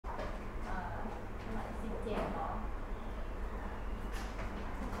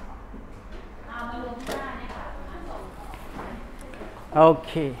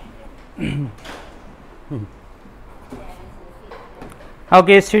Okay.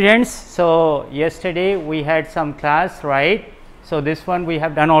 Okay, students, so yesterday we had some class, right? So this one we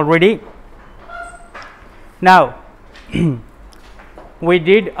have done already. Now we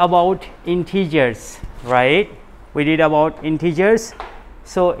did about integers, right? We did about integers.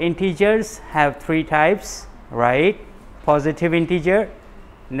 So integers have three types, right? Positive integer,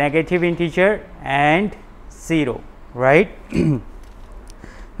 negative integer and 0, right?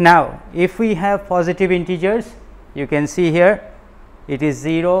 Now if we have positive integers, you can see here it is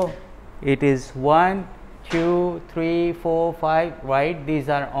 0, it is 1, 2, 3, 4, 5, right? These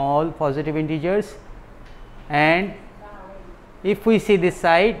are all positive integers. And if we see this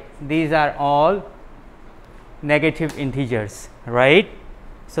side, these are all negative integers, right?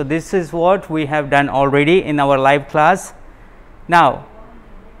 So this is what we have done already in our live class. Now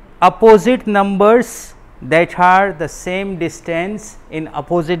opposite numbers that are the same distance in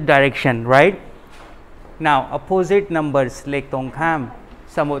opposite direction, right? Now opposite numbers เลขตรงข้าม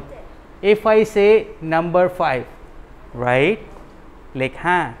สมมุติ if I say number 5, right? เลข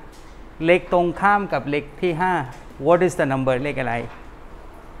5เลขตรงข้ามกับเลขที่5 what is the number เลขอะไร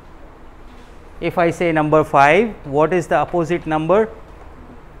if I say number 5, what is the opposite number?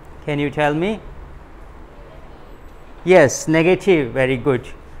 Can you tell me? Yes, negative. Very good.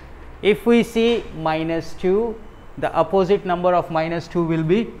 If we see -2, the opposite number of -2 will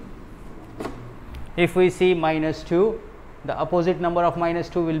be, if we see -2, the opposite number of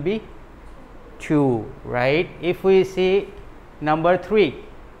 -2 will be 2, right? If we see number 3,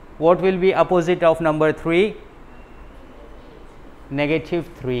 what will be opposite of number 3?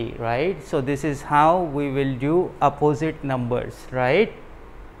 -3, right? So this is how we will do opposite numbers, right?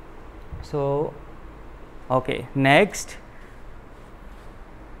 So okay, next,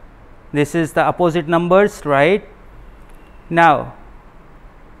 this is the opposite numbers, right? Now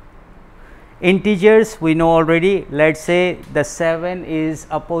integers we know already. Let's say the 7 is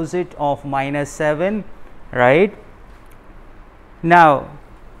opposite of -7, right? Now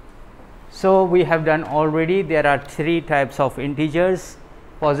so we have done already, there are three types of integers: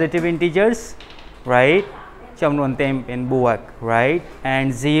 positive integers, right? จำนวนเต็มเป็นบวก right? And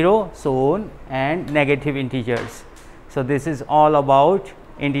 0 and negative integers. So this is all about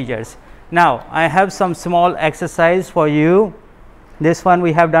integers. Now I have some small exercise for you. This one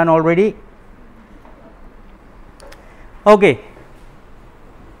we have done already. Okay,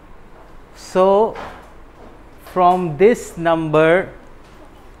 so from this number,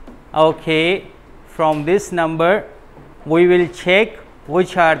 okay, from this number we will check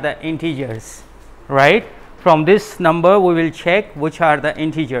which are the integers, right? From this number we will check which are the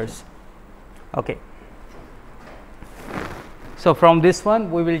integers. Okay, so from this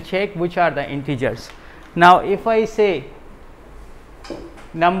one we will check which are the integers. Now if I say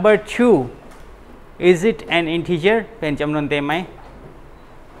number 2, is it an integer? เป็นจำนวนเต็มไหม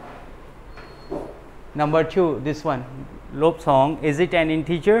number 2, this one, -2, is it an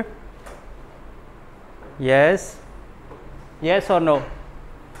integer? Yes, yes or no?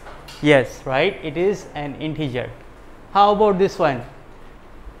 Yes, right? It is an integer. How about this one,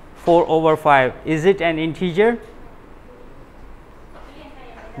 4/5, is it an integer?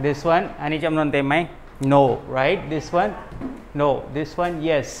 This one, อันนี้จำนวนเต็มไหม no, right? This one, no. This one,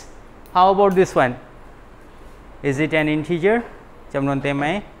 yes. How about this one? Is it an integer? จำนวนเต็มไหม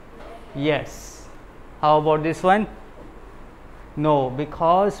yes. How about this one? No,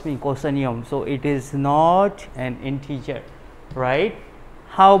 because มีโกษนิยม so it is not an integer, right?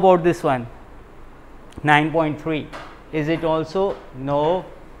 How about this one, 9.3, is it also? No.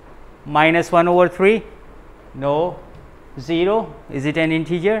 -1/3, no. 0, is it an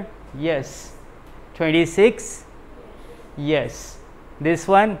integer? Yes. 26, yes. This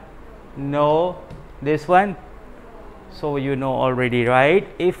one, no. This one, so you know already, right?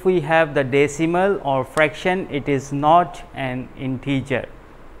 If we have the decimal or fraction, it is not an integer,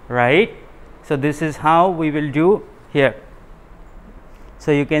 right? So this is how we will do here.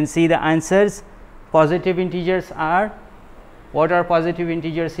 So you can see the answers. Positive integers are, what are positive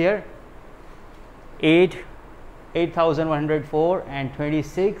integers here? 8, 8104 and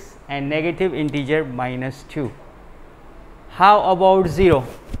 26, and negative integer -2. How about 0?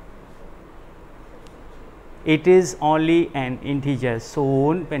 It is only an integer.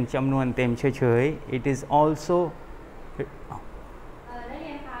 0 เป็นจำนวนเต็มเฉยๆ it is also นักเรี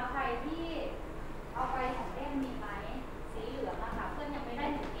ยนคะใครที่เอาไป2 เล่มมีไหมสีเหลืองอะค่ะเพื่อนยังไม่ได้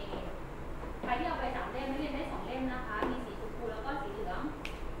1 เองใครที่เอาไป3 เล่มนักเรียนได้2 เล่มนะคะมีสีชมพูแล้วก็สีเหลือง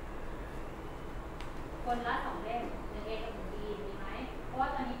คนละ2 เล่ม1 เอกับ1 บีมีไหมเพราะว่า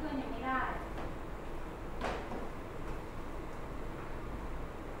ตอนนี้เพื่อนยังไม่ได้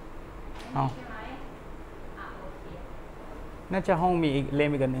เอา ใช่ไหมโอเค น่าจะห้องมีอีกเล่ม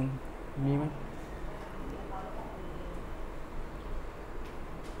อีกอันหนึ่งมีไหม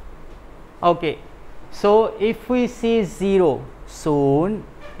Okay, so if we see 0 soon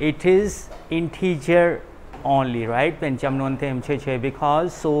it is integer only, right? เป็นจำนวนเต็มเฉยๆ because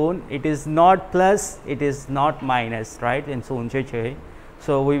soon it is not plus, it is not minus, right? เป็นศูนย์เฉยๆ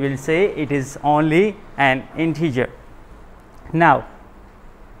so we will say it is only an integer. Now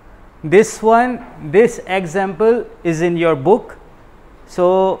this example is in your book, so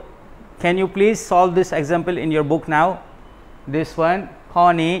can you please solve this example in your book now? This one ข้อ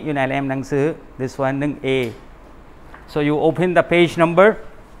นี้อยู่ในเล่มหนังสือ this one 1A, so you open the page number,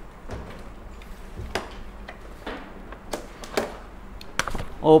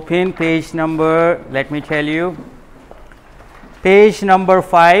 open page number, let me tell you, page number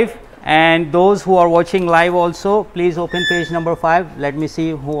 5, and those who are watching live also please open page number 5. Let me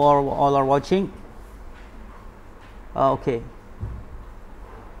see who all are watching. Okay,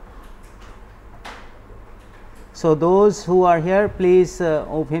 so those who are here please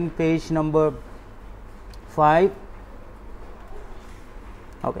open page number 5.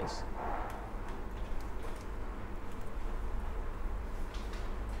 Okay,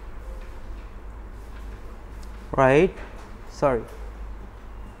 right, sorry.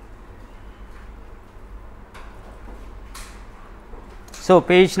 So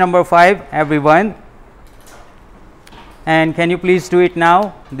page number 5 everyone, and can you please do it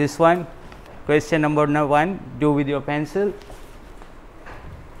now, this one, question number 1, do with your pencil.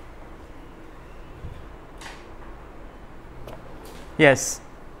 Yes,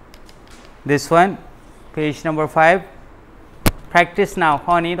 this one, page number 5, practice now.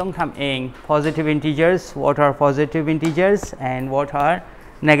 ข้อนี้ต้องทำเอง positive integers, what are positive integers and what are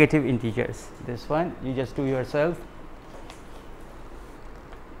negative integers. This one you just do yourself.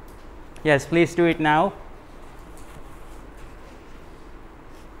 Yes, please do it now.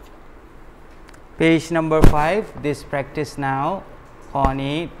 Page number 5, this practice now. ข้อ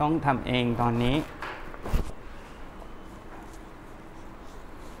นี้ต้องทำเองตอนนี้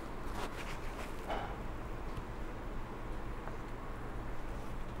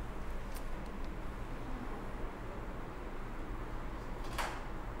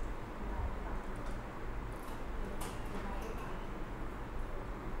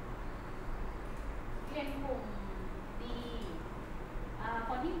เรียนกลุ่ม D ค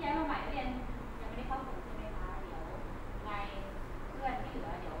นที่ย้ายมาใหม่เรียนยังไม่ได้เข้ากลุ่มใช่ไหมคะเดี๋ยวไงเพื่อนที่เหลื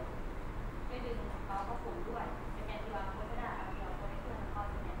อเดี๋ยวไปดึงเขาเข้ากลุ่มด้วยจะเป็นตัวคนก็ได้เอาเดี๋ยวคนให้เพื่อนเขา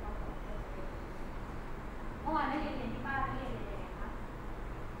จะแนะนำเข้ากลุ่มเมื่อวานได้เรียนที่บ้านเรียนยังไงคะ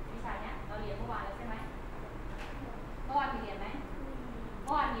วิชาเนี้ยเราเรียนเมื่อวานแล้วใช่ไหมเมื่อวานมีเรียนไหมเ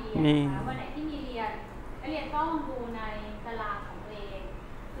มื่อวานมีเรียนนะคะวันไหนที่มีเรียนนักเรียนต้องดูในตารางของตัวเอง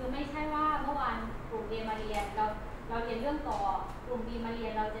คือไม่ใช่ว่าเมื่อวานกลุ่ม A มาเรียนเราเรียนเรื่องกอกลุ่ม B มาเรีย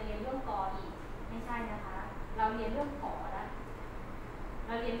นเราจะเรียนเรื่องกออีกไม่ใช่นะคะเราเรียนเรื่องขอแล้วเ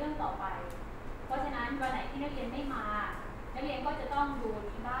ราเรียนเรื่องต่อไปเพราะฉะนั้นวันไหนที่นักเรียนไม่มานักเรียนก็จะต้องดู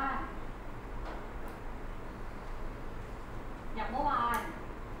ที่บ้านอย่างเมื่อวาน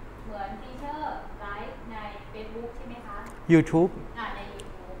เหมือนทีเชอร์ไลฟ์ใน Facebook ใช่ไหมคะ YouTube ใน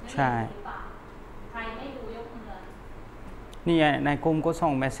YouTube ใช่ หรือเปล่าใครไม่ดูยกมือเลย นี่ไงในกลุ่มก็ส่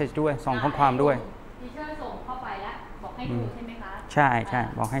งเมสเซจด้วยส่งข้อความด้วย ทีเชอร์ส่งเข้าไปแล้วบอกให้ดูใช่ไหมคะ ใช่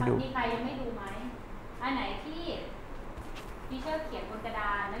บอกให้ดู มีใครยังไม่ดูไหมอันไหนที่ทีเชอร์เขียนบนกระด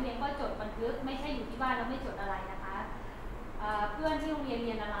านนักเรียนก็จดบันทึกไม่ใช่อยู่ที่บ้านแล้วไม่จดอะไรนะคะเพื่อนที่โรงเรียนเ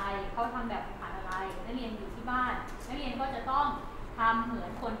รียนอะไรเขาทำแบบฝึกหัดอะไรนักเรียนอยู่ที่บ้านนักเรียนก็จะต้องทำเหมือ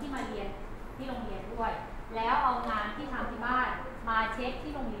นคนที่มาเรียนที่โรงเรียนด้วย แล้วเอางานที่ทำที่บ้านมาเช็ค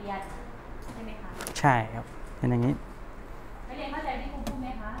ที่โรงเรียนใช่ไหมคะใช่ครับเป็นอย่างนี้ นักเรียนเข้าใจที่ครูพูดไหม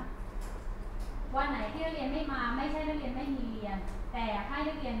คะวันไหนที่นักเรียนไม่มาไม่ใช่นักเรียนไม่มีเรียนแต่ให้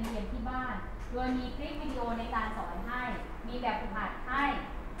นักเรียนเรียนที่บ้านโดยมีคลิปวิดีโอในการสอนให้มีแบบฝึกหัดให้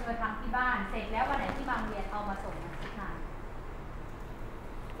โดยทำที่บ้านเสร็จแล้ววันไหนที่บางเรียนเอามาส่งมาที่งาน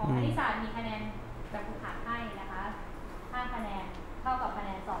ของคณิตศาสตร์มีคะแนนแบบฝึกหัดให้นะคะ5 คะแนนเท่ากับคะแน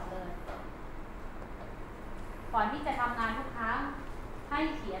นสอบเลยก่อนที่จะทำงานทุกครั้งให้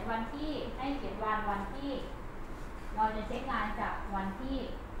เขียนวันที่ให้เขียนวันที่เราจะเช็คงานจากวันที่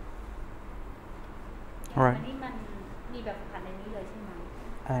อันนี้มันมีแบบฝึกหัดในนี้เลยใช่ไหม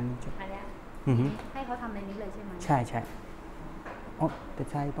อันนี้ให้เขาทำในนี้เลยใช่ไหมใช่อ๋อแต่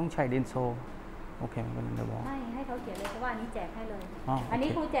ใช่ต้องใช้ดินโซโอเคมันก็นั่นเดี๋ยวบอกให้เขาเขียนเลยเพราะว่าอันนี้แจกให้เลย อันนี้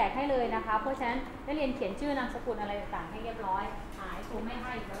ครูแจกให้เลยนะคะเพราะฉะนั้นนักเรียนเขียนชื่อนามสกุลอะไรต่างๆให้เรียบร้อยหายครูไม่ใ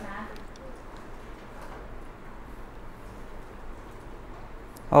ห้อีกแล้วนะ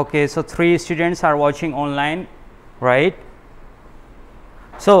Okay, so 3 students are watching online, right?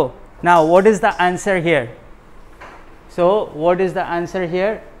 So Now what is the answer here? So what is the answer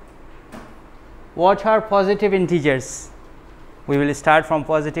here? What are positive integers? We will start from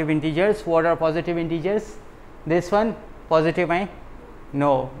positive integers. What are positive integers? This one positive, eh?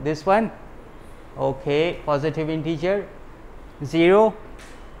 No. This one? Okay, positive integer. 0?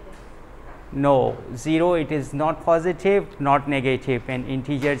 No. 0, it is not positive, not negative, an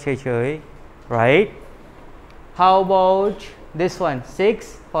integer chechoi, right? How about this one?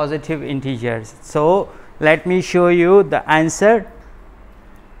 6 positive integers. So let me show you the answer.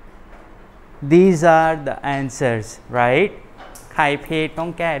 These are the answers, right? ใครเพจต้อ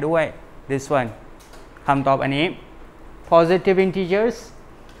งแก้ด้วย this one คำตอบอันนี้ positive integers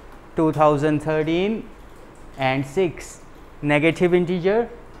 2013 and 6 negative integer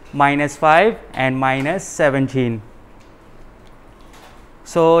minus 5 and minus 17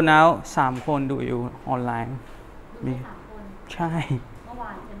 so now 3 คนดูอยู่ออนไลน์ ดูแค่3 คน ใช่ เมื่อว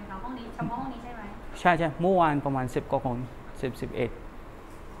านใช่ไหมคะห้องนี้เฉพาะห้องนี้ใช่ไหม ใช่เมื่อวานประมาณ10 กว่าคน 10 11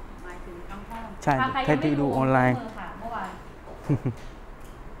 หมายถึงทั้งห้อง ใช่ ใคร แค่ ยังไม่ ที่ดูออนไลน์ ยกมืค่ะเมื่อว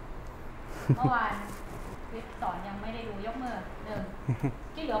าน คลิปสอนยังไม่ได้ดูยกมือ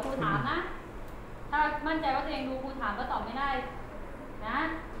1ที่เหลือครูถามนะ ถ้ามั่นใจว่าตัวเองดูครูถามก็ตอบไม่ได้นะ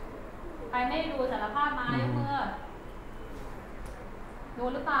ใครไม่ได้ดูสารภาพมายกมือดู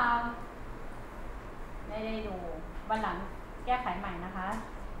หรือเปล่าไม่ได้ดูวันหลังแก้ไขใหม่นะคะ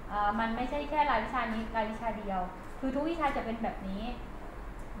มันไม่ใช่แค่รายวิชานี้รายวิชาเดียวคือทุกวิชาจะเป็นแบบนี้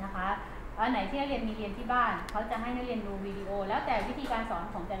นะคะอันไหนที่นักเรียนมีเรียนที่บ้านเขาจะให้นักเรียนดูวิดีโอแล้วแต่วิธีการสอน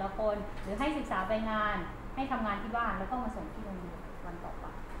ของแต่ละคนหรือให้ศึกษาไปงานให้ทำงานที่บ้านแล้วก็มาส่งที่โรงเรียนวันต่อไป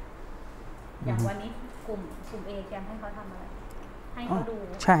อย่างวันนี้กลุ่มAแกมให้เขาทำอะไรให้เขาดู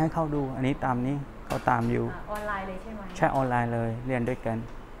ใช่ให้เขาดูอันนี้ตามนี้เขาตามอยู่ออนไลน์เลยใช่ไหมใช่ออนไลน์เลยเรียนด้วยกัน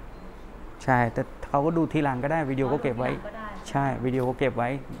ใช่แต่เขาก็ดูทีหลังก็ได้วิดีโอก็เก็บไว้ใช่วิดีโอก็เก็บไว้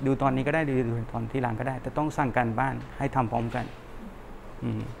ดูตอนนี้ก็ได้ดูตอนทีหลังก็ได้แต่ต้องสั่งการบ้านให้ทำพร้อมกัน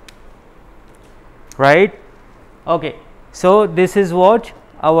right okay so this is what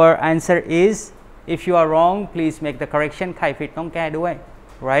our answer is if you are wrong please make the correction ใครผิดต้องแก้ด้วย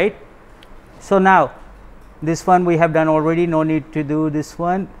right so now this one we have done already no need to do this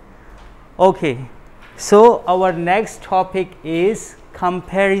one okay so our next topic is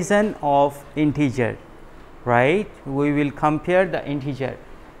comparison of integer right we will compare the integer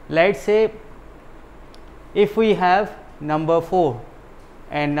let's say if we have number 4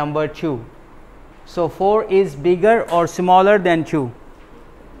 and number 2 so 4 is bigger or smaller than 2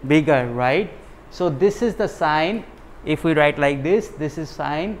 bigger right so this is the sign if we write like this is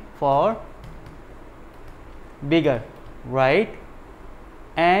sign for bigger right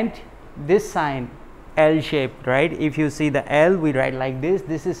and this sign L shaped right if you see the L we write like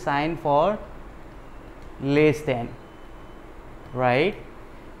this is sign for less than right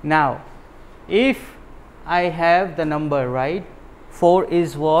now if I have the number right 4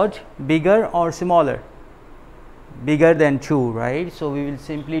 is what bigger or smaller bigger than 2 right so we will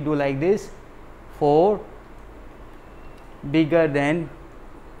simply do like this 4 bigger than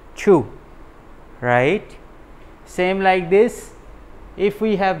 2 right same like this if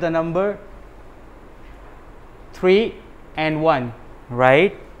we have the number 3 and 1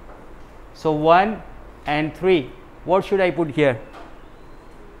 right so 1 and 3 what should I put here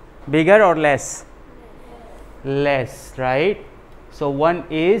bigger or less less right so 1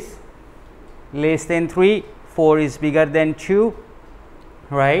 is less than 3 4 is bigger than 2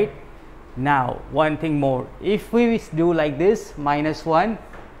 right now one thing more if we do like this minus 1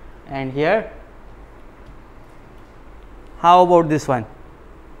 and here how about this one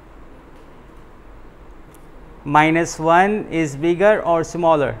minus 1 is bigger or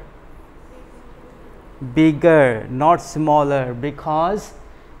smaller bigger not smaller because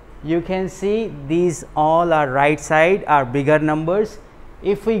you can see these all are right side are bigger numbers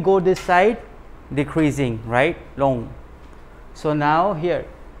if we go this side decreasing right long so now here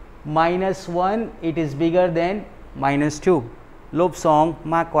minus 1 it is bigger than minus 2 ลบ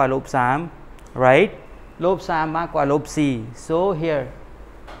 2 มากกว่าลบ 3 right ลบ 3 มากกว่าลบ 4 so here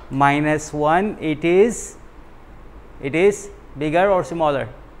minus 1 it is bigger or smaller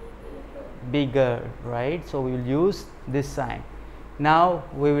bigger right so we will use this sign now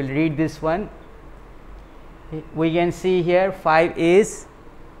we will read this one we can see here 5 is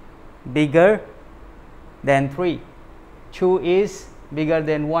bigger than 3 2 is bigger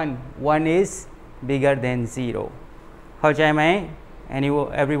than 1 1 is bigger than 0เข้าใจไหม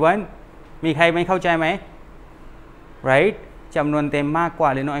everyone มีใครไม่เข้าใจไหม right จำนวนเต็มมากกว่า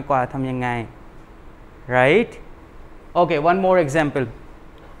หรือน้อยกว่าทำยังไง right okay one more example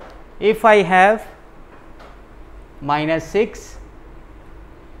if I have minus 6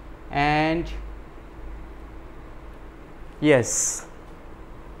 and yes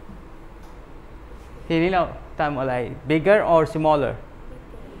ทีนี้เราทำอะไร bigger or smaller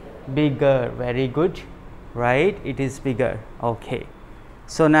bigger very good right it is bigger okay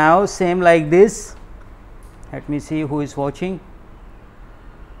so now same like this let me see who is watching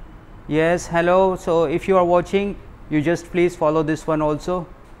yes hello so if you are watching you just please follow this one also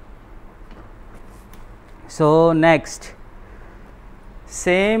so next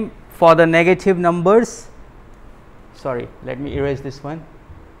same for the negative numbers sorry let me erase this one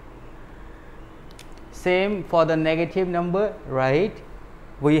same for the negative number right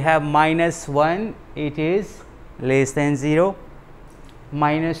we have minus 1 it is less than 0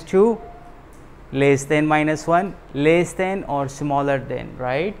 minus 2 less than minus 1 less than or smaller than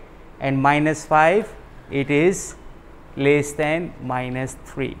right and minus 5 it is less than minus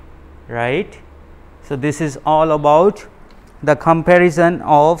 3 right so this is all about the comparison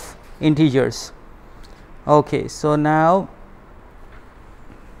of integers okay so now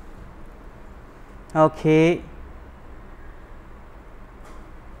okay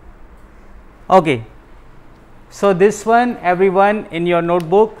okay so this one everyone in your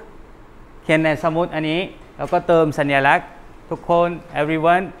notebook เขียนในสมุดอันนี้แล้วก็เติมสัญลักษณ์ทุกคน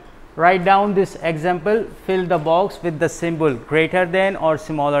everyone write down this example fill the box with the symbol greater than or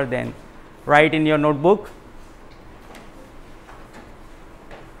smaller than write in your notebook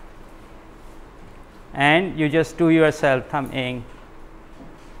and you just do yourself ทำเอง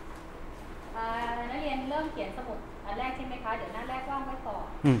นักเรียนเริ่มเขียนสมุดอันแรกใช่ไหมคะเดี๋ยวหน้าแรกว่างไว้ก่อน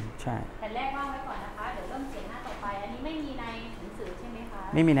ใช่แผ่นแรกว่างไว้ก่อนนะคะเดี๋ยวเริ่มเขียนหน้าต่อไปอันนี้ไม่มีในหนังสือใช่ไหมคะ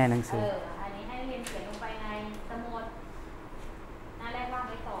ไม่มีในหนังสืออันนี้ให้เรียนเขียนลงไปในสมุดหน้าแรกว่างไ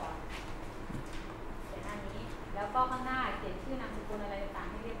ว้ก่อนเขียนอันนี้แล้วก็ข้างหน้าเขียนชื่อนามสกุลอะไรต่าง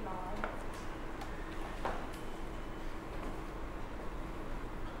ๆให้เรียบร้อย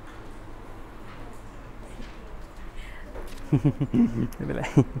ไม่เป็นไร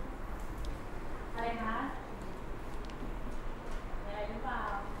อะไรคะอะไรหรือเปล่า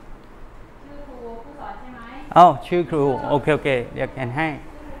ชื่อครูผู้สอนใช่ไหมอ้าวชื่อครูโอเคโอเคเดี๋ยวแอนให้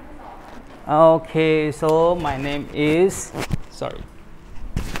โอเค so my name is sorry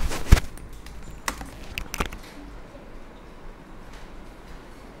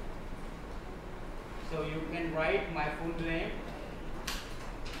so you can write my full name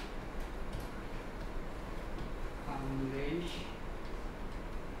Kamlesh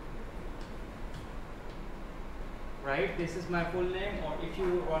right this is my full name or if you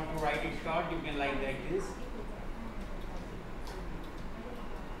want to write it short you can like this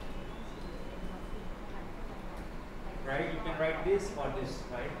right you can write this or this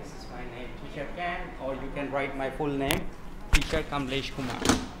right this is my name teacher can or you can write my full name teacher Kamlesh Kumar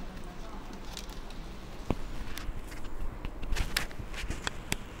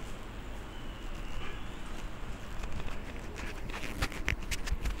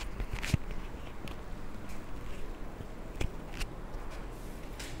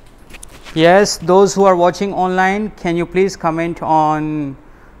yes those who are watching online can you please comment on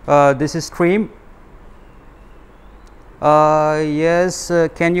this stream yes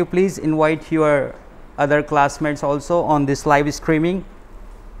can you please invite your other classmates also on this live streaming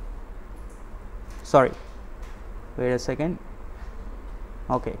sorry wait a second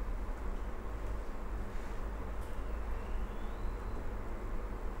okay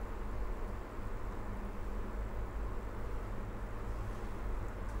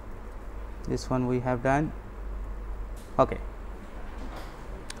this one we have done okay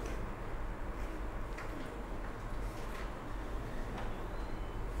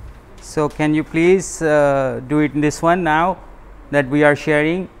so can you please do it in this one now that we are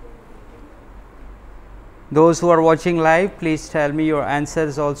sharing those who are watching live please tell me your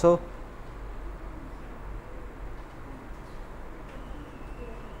answers also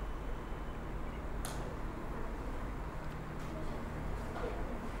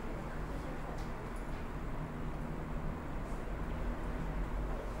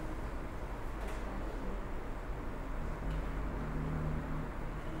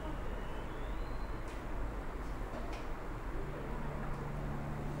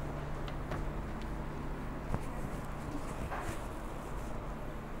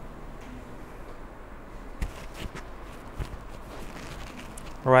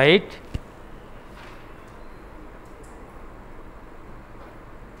right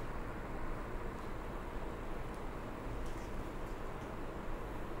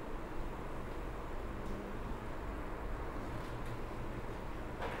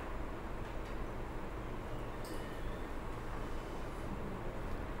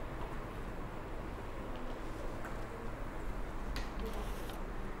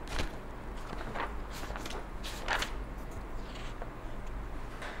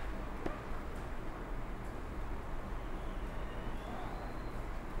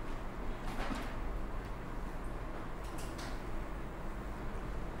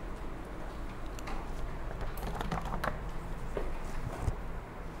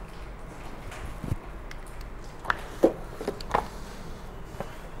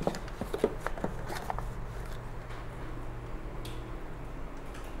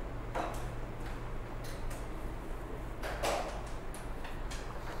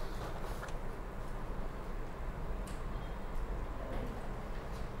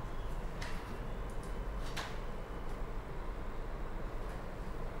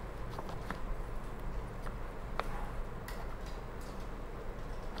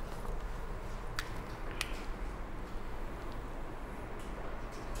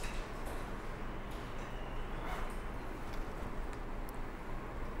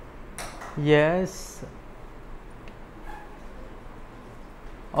Yes.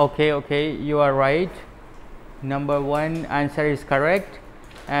 Okay, you are right. Number 1 answer is correct.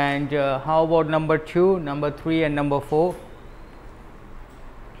 And how about number 2, number 3 and number 4?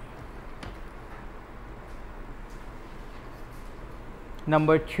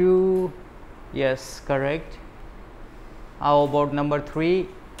 Number 2, yes, correct. How about number 3?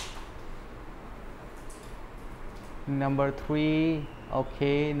 Number 3,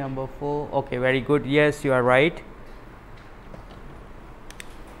 okay. Number 4, okay, very good. Yes, you are right.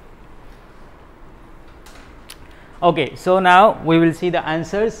 Okay, so now we will see the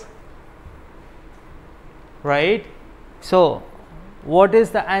answers, right? So what is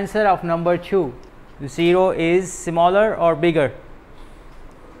the answer of number 2? 0 is smaller or bigger?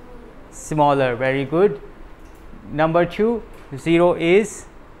 Smaller, very good. Number 2, 0 is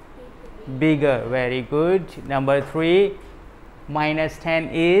bigger, very good. Number 3, minus 10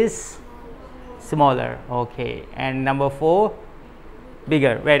 is smaller, okay. And number 4,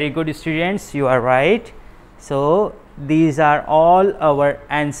 bigger, very good students, you are right. So these are all our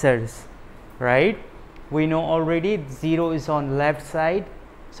answers, right? We know already 0 is on left side,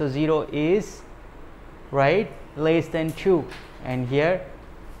 so 0 is right less than 2, and here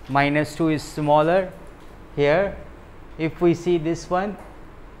minus 2 is smaller. Here if we see this one,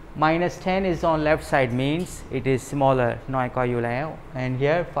 minus 10 is on left side, means it is smaller, and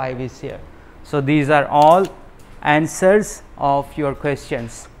here 5 is here. So these are all answers of your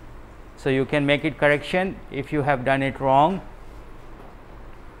questions. So you can make it correction if you have done it wrong.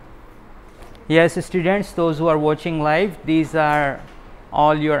 Yes, students, those who are watching live, these are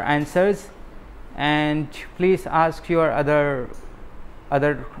all your answers, and please ask your other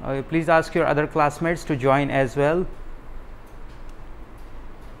classmates to join as well.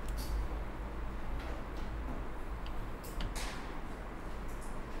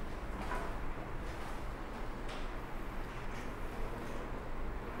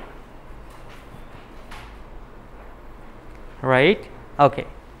 Right, okay,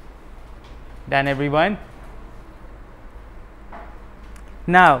 done everyone.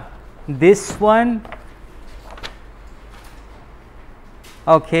 Now this one,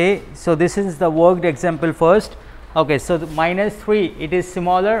 okay, so this is the worked example first. Okay, so the minus 3, it is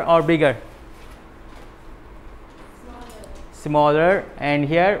smaller or bigger? Smaller. And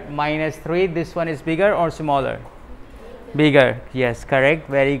here minus 3, this one is bigger or smaller? Bigger, yes, correct,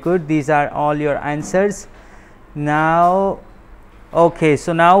 very good. These are all your answers. Now okay,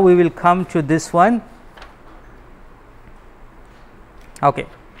 so now we will come to this one. Okay,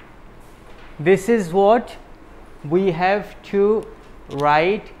 this is what we have to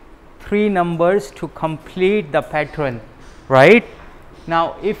write 3 numbers to complete the pattern, right?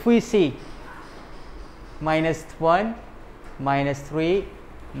 Now if we see minus 1, minus 3,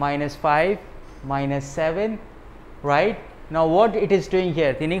 minus 5, minus 7, right? Now what it is doing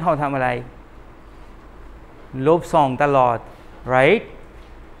here? ทีนี้เขาทำอะไร ลบ 2 ตลอด, right?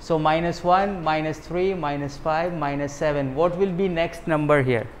 So minus 1, minus 3, minus 5, minus 7. What will be next number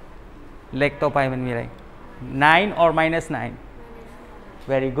here? เลขต่อไปมันมีอะไร 9 or minus 9?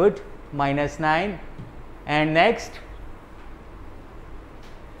 Very good. Minus 9. And next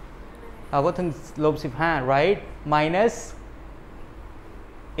เราก็ถึงลบ 15, right? Minus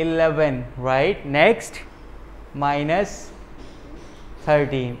 11, right? Next minus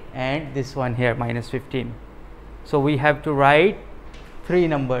 13, and this one here minus 15. So we have to write 3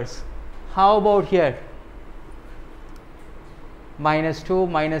 numbers. How about here? Minus 2,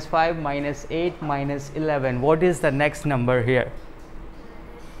 minus 5, minus 8, minus 11. What is the next number here?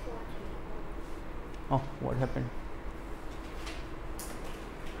 Oh, what happened?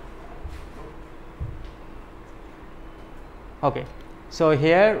 Okay, so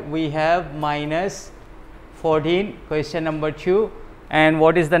here we have minus 14, question number 2, and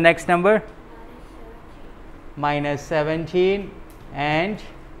what is the next number? Minus 17 and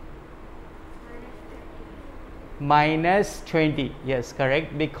minus 20. Yes,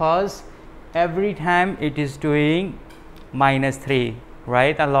 correct, because every time it is doing minus 3,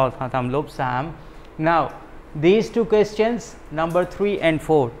 right? Now these 2 questions, number 3 and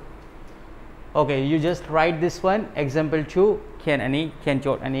 4. Okay, you just write this one, example 2, เขียนอันนี้ เขียนโจ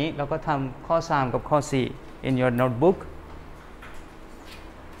ทย์อันนี้ แล้วก็ทำข้อ 3 กับข้อ 4 in your notebook.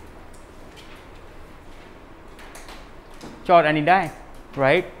 โจทย์อันนี้ได้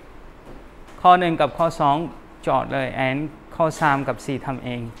right? ข้อ 1 กับข้อ 2 โจทย์เลย and ข้อ 3 กับ 4 ทำเอ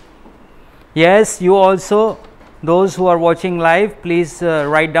ง Yes, you also, those who are watching live, please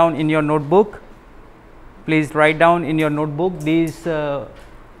write down in your notebook. Please write down in your notebook these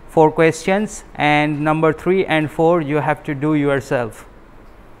 4 questions, and number 3 and 4 you have to do yourself.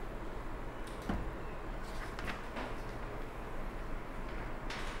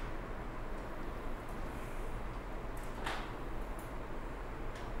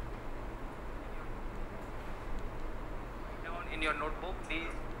 in your notebook, please.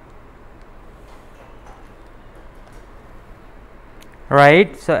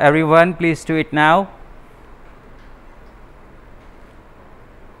 Right, so everyone please do it now.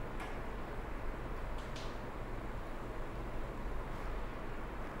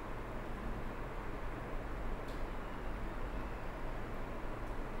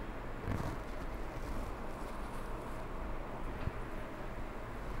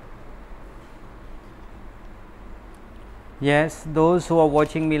 Yes, those who are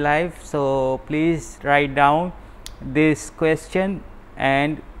watching me live, so please write down this question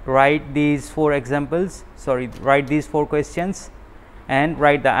and write these 4 examples, write these 4 questions and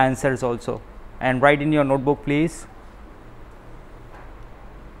write the answers also, and write in your notebook please.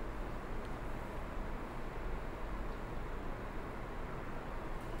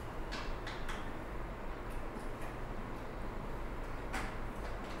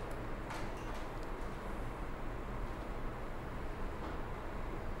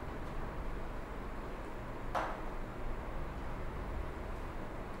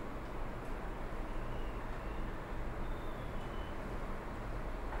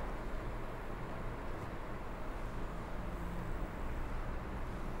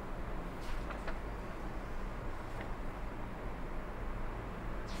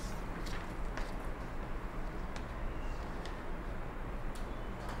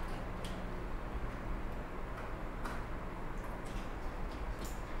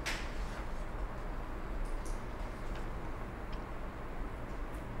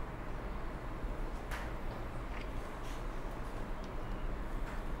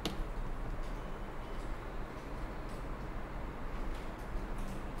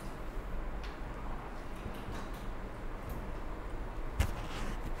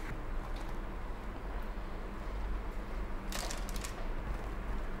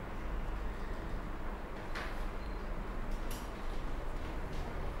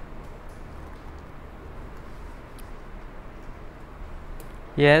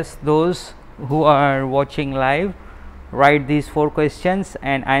 Yes, those who are watching live, write these 4 questions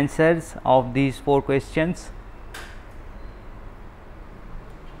and answers of these 4 questions.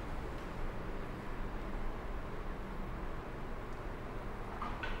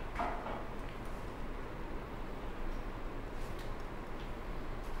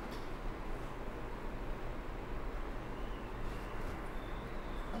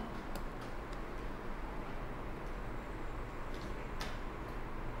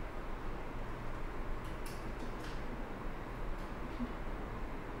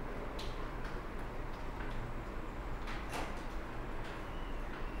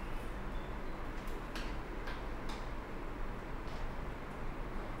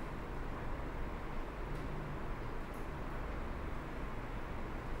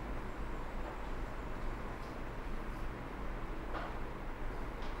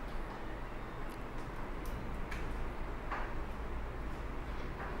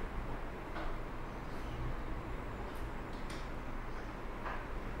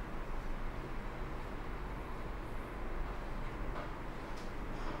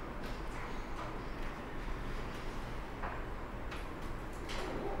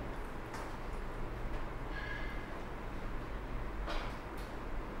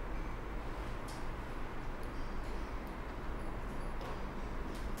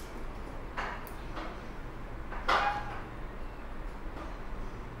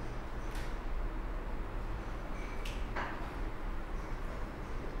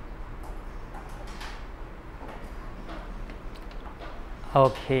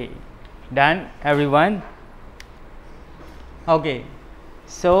 Okay, done everyone. Okay,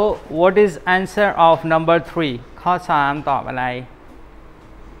 so what is answer of number 3? ข้อ 3 ตอบอะไร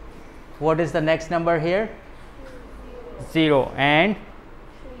What is the next number here? 0 and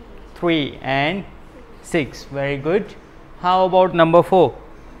 3 and 6. Very good. How about number 4?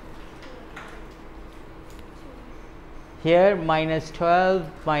 Here minus 12,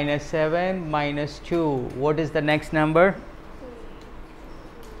 minus 7, minus 2. What is the next number?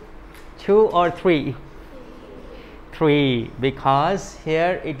 2 or 3? 3, because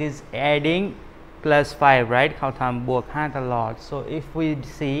here it is adding plus 5, right? เขาทำบวก 5 ตลอด so if we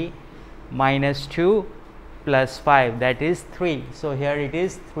see minus 2 plus 5, that is 3, so here it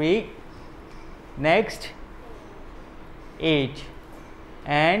is 3. Next 8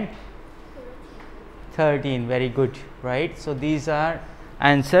 and 13. Very good, right? So these are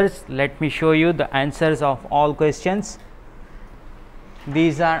answers. Let me show you the answers of all questions.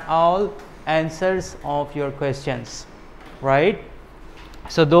 These are all answers of your questions, right?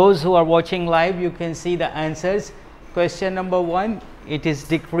 So those who are watching live, you can see the answers. Question number 1, it is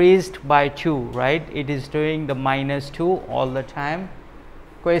decreased by 2, right? It is doing the minus 2 all the time.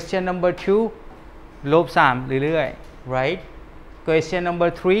 Question number 2 ลบ3เรื่อยๆ right? Question number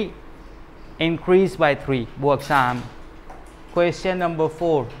 3 increase by 3 บวก3 Question number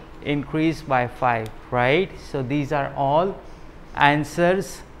 4 increase by 5, right? So these are all answers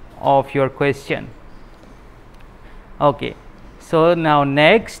of your question. Okay, so now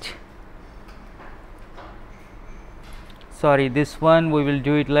next, sorry, this one we will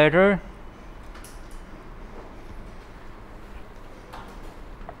do it later.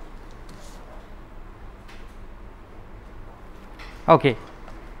 Okay,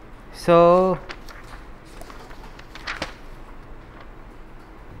 so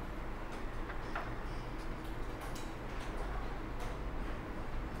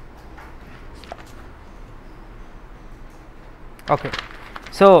okay,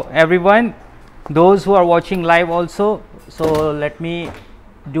 so everyone, those who are watching live also, so let me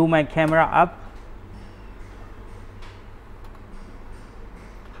do my camera up.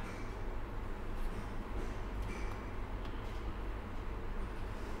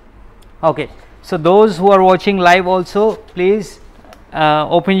 Okay, so those who are watching live also, please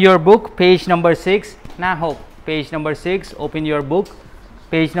open your book, page number 6. Nah, hope page number 6. Open your book,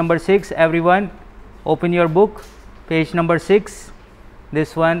 page number 6. Everyone, open your book, page number 6.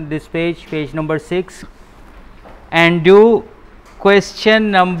 This one, this page, page number 6, and do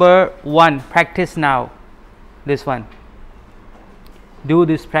question number 1. Practice now. This one. Do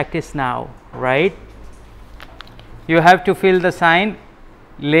this practice now, right? You have to fill the sign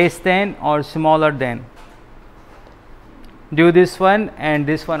less than or smaller than. Do this one and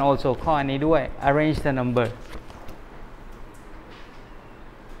this one also.ข้อนี้ด้วย arrange the number.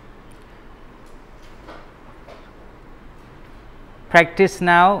 Practice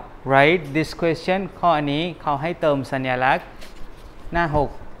now, right? This question ข้อนี้เขาให้เติมสัญลักษณ์หน้า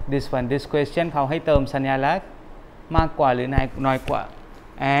6 this one, this question เขาให้เติมสัญลักษณ์มากกว่าหรือน้อยกว่า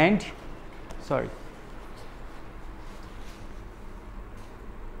and sorry,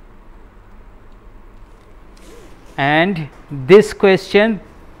 and this question,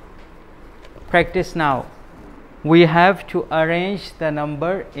 practice now, we have to arrange the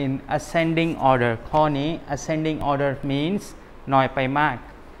number in ascending order. ข้อนี้ ascending order means น้อยไปมาก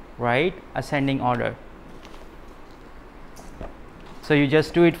right? Ascending order. So you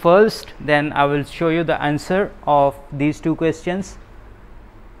just do it first, then I will show you the answer of these two questions.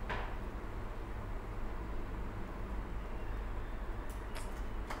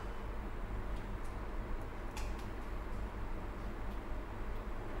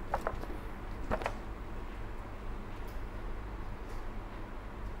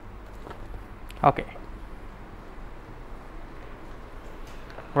 Okay,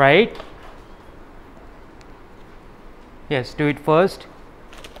 right? Yes, do it first.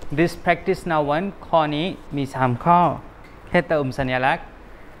 This practice now one ข้อนี้มี3ข้อแค่เติมสัญลักษณ์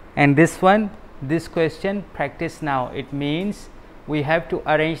and this one, this question, practice now, it means we have to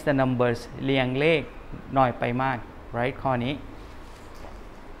arrange the numbers เรียงเลขน้อยไปมาก right? ข้อนี้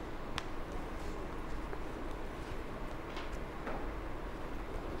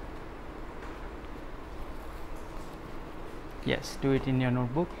Yes, do it in your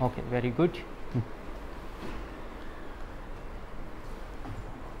notebook. Okay, very good.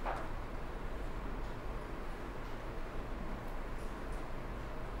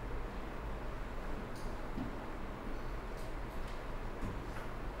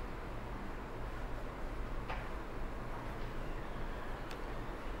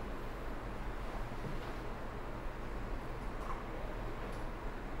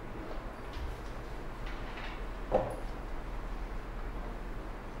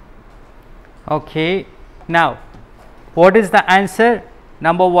 Okay, now what is the answer?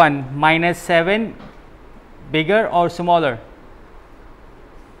 Number 1, minus 7, bigger or smaller?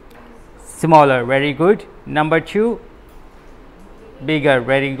 Smaller, very good. Number 2, bigger,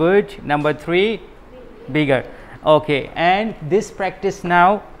 very good. Number 3, bigger. Okay, and this practice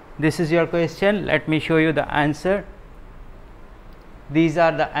now, this is your question. Let me show you the answer. These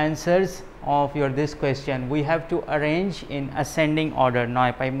are the answers of your this question. We have to arrange in ascending order. น้อ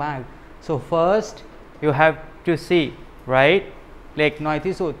ยไปมาก So first you have to see, right? เลขน้อย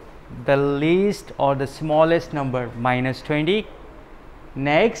ที่สุด the least or the smallest number, minus 20.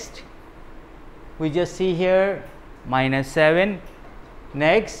 Next we just see here minus 7.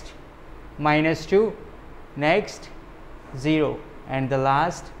 Next minus 2. Next 0, and the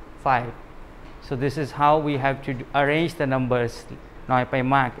last 5. So this is how we have to arrange the numbers น้อยไป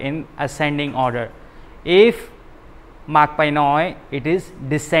มาก in ascending order. If มากไปน้อย it is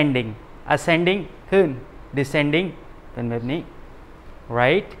descending. Ascending ขึ้น descending เป็นแบบนี้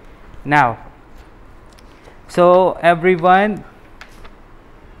right? Now, so everyone,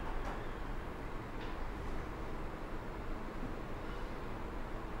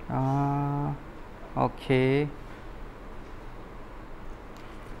 okay,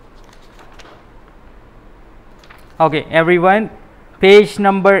 okay, everyone, page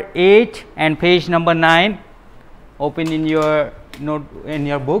number 8 and page number 9 open in your note, in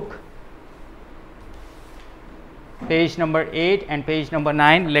your book. Page number 8 and page number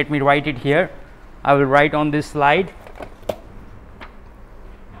 9, let me write it here. I will write on this slide.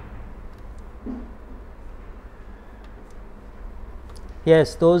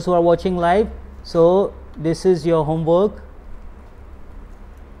 Yes, those who are watching live, so this is your homework,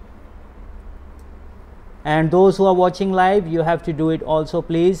 and those who are watching live, you have to do it also,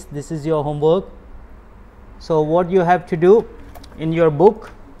 please. This is your homework. So what you have to do in your book,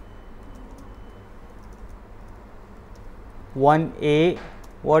 1A,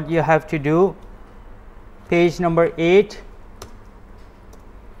 what you have to do, page number 8,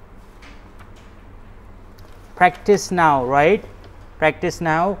 practice now, right? Practice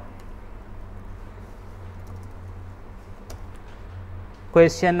now.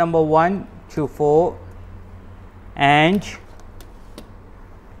 Question number 1 to 4 and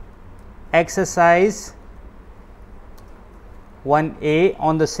exercise 1A.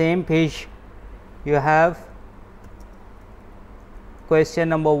 On the same page you have question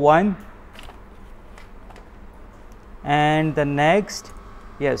number 1 and the next,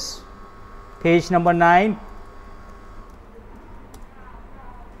 yes, page number 9,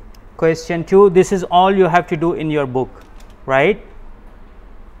 question 2. This is all you have to do in your book, right?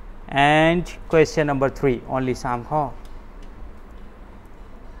 And question number 3, only 3 ข้อ.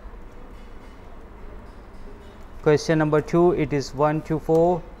 Question number 2, it is 1 to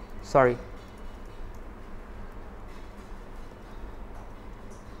 4, sorry,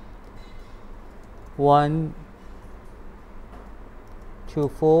 one to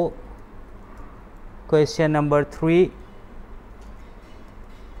 4. Question number 3,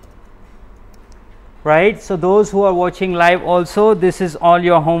 right? So those who are watching live also, this is all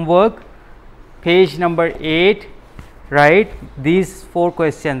your homework. Page number 8, right? These 4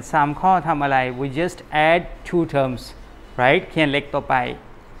 questions, 3 ข้อทำอะไร we just add 2 terms, right? เขียนเลขต่อไป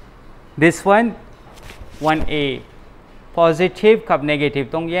this one 1A positive กับ negative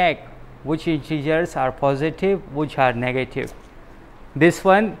ต้องแยก which integers are positive, which are negative. This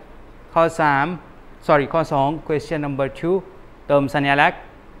one ข้อ 3 sorry ข้อ 2 question number 2 เติมสัญลักษณ์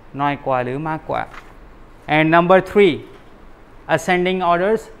น้อยกว่าหรือมากกว่า and number 3 ascending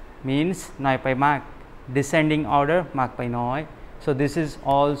orders means น้อยไปมาก descending order มากไปน้อย so this is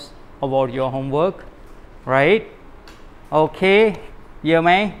all about your homework, right? Okay, เยอะไห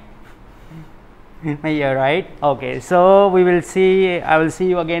ม ไม่เยอะ right? Okay, so we will see, I will see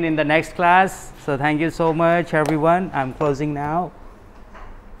you again in the next class. So thank you so much everyone. I'm closing now,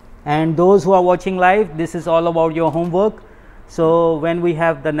 and those who are watching live, this is all about your homework. So when we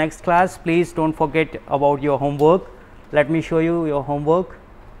have the next class, please don't forget about your homework. Let me show you your homework.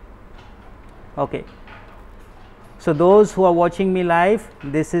 Okay, so those who are watching me live,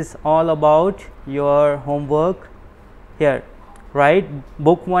 this is all about your homework here, right?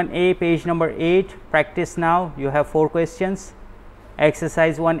 Book 1A, page number 8, practice now. You have 4 questions.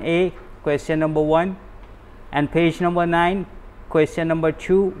 Exercise 1A, question number 1, and page number 9, question number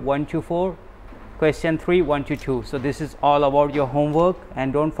 2, 1 to 4, question 3, 1 to 2. So this is all about your homework,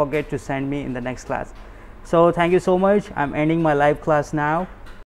 and don't forget to send me in the next class. So thank you so much. I'm ending my live class now.